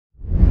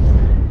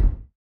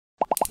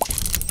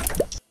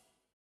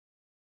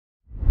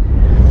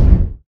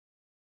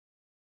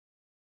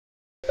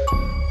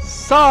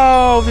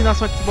Salve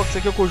nação Xbox,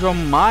 aqui é o Corujao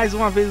mais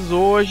uma vez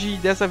hoje,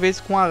 dessa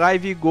vez com a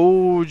Live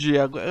Gold,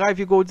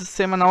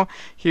 semanal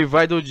que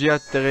vai do dia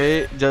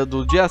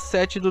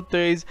 7 do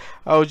 3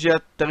 ao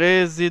dia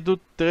 13 do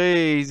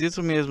 3,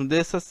 isso mesmo,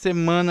 dessa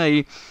semana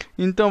aí.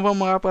 Então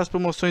vamos lá para as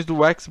promoções do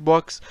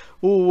Xbox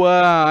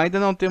One. Ainda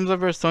não temos a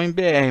versão em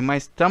BR,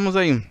 mas estamos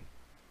aí.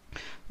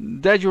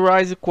 Dead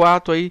Rise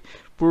 4 aí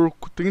por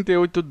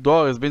 38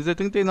 dólares, bem dizer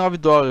 39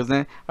 dólares,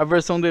 né? A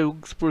versão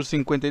Deluxe por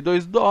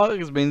 52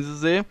 dólares, bem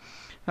dizer.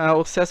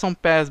 O Season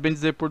Pass, bem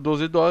dizer, por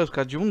 12 dólares, por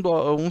causa de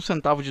um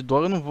centavo de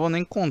dólar, eu não vou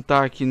nem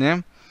contar aqui,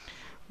 né?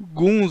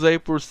 Guns aí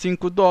por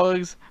 5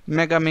 dólares,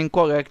 Mega Man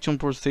Collection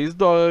por 6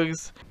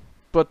 dólares,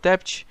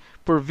 Protect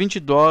por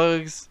 20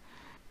 dólares,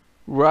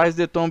 Rise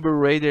the Tomb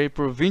Raider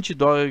por 20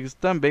 dólares,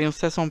 também o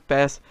Season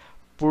Pass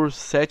por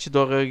 7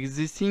 dólares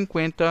e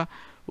 50.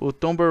 O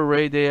Tomb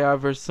Raider é a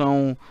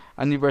versão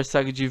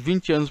aniversário de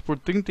 20 anos por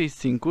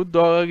 35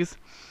 dólares.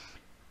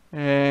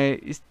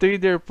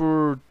 Strider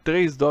por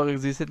 3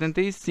 dólares e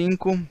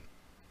 75.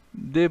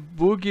 The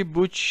Bug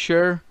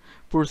Butcher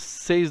por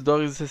 6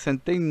 dólares e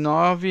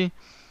 69.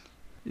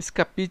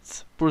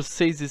 Escapites por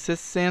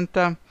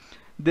 6,60.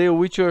 The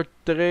Witcher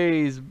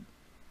 3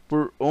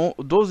 por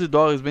 12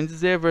 dólares, bem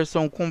dizer, a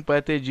versão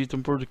completa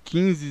Edition por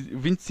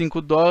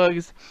 25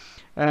 dólares.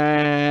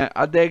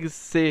 A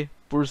DLC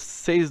por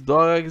 6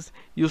 dólares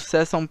e o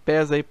Season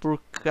Pass aí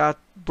por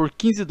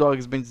 15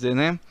 dólares, bem dizer,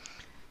 né?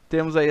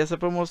 Temos aí essa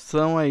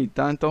promoção aí,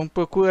 tá? Então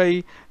procura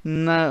aí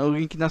o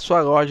link na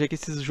sua loja que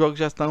esses jogos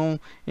já estão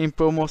em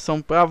promoção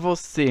para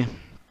você.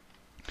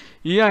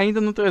 E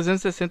ainda no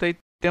 360 aí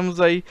temos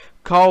aí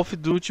Call of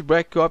Duty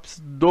Black Ops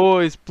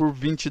 2 por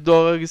 20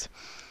 dólares,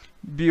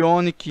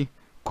 Bionic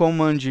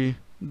Command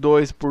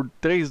 2 por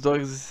 3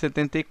 dólares e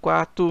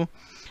 74.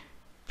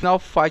 Final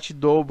Fight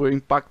Double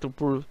Impacto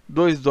por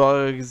 2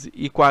 dólares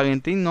e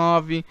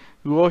 49.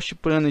 Lost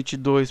Planet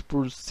 2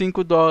 por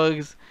 5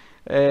 dólares.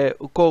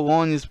 O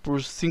Colonies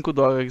por 5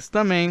 dólares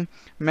também.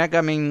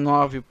 Mega Man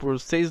 9 por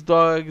 6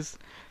 dólares.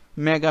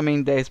 Mega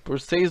Man 10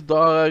 por 6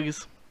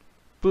 dólares.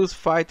 Plus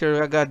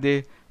Fighter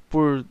HD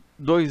por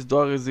 2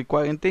 dólares e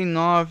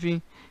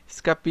 49.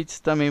 Escapites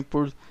também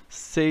por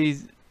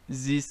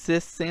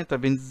 6,60,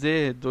 bem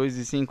dizer,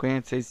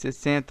 2,50,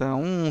 6,60,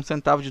 um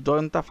centavo de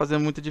dólar não está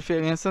fazendo muita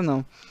diferença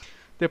não.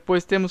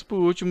 Depois temos por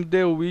último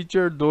The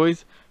Witcher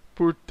 2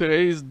 por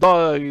 3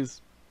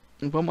 dólares.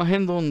 Vamos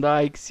arredondar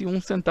aí que se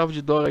um centavo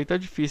de dólar aí tá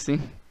difícil,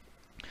 hein?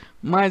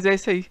 Mas é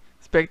isso aí,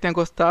 espero que tenha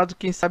gostado.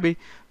 Quem sabe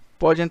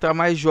pode entrar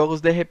mais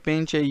jogos de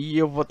repente aí,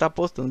 eu vou estar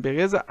postando,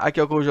 beleza? Aqui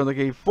é o Corujao,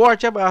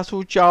 forte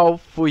abraço, tchau,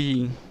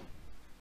 fui!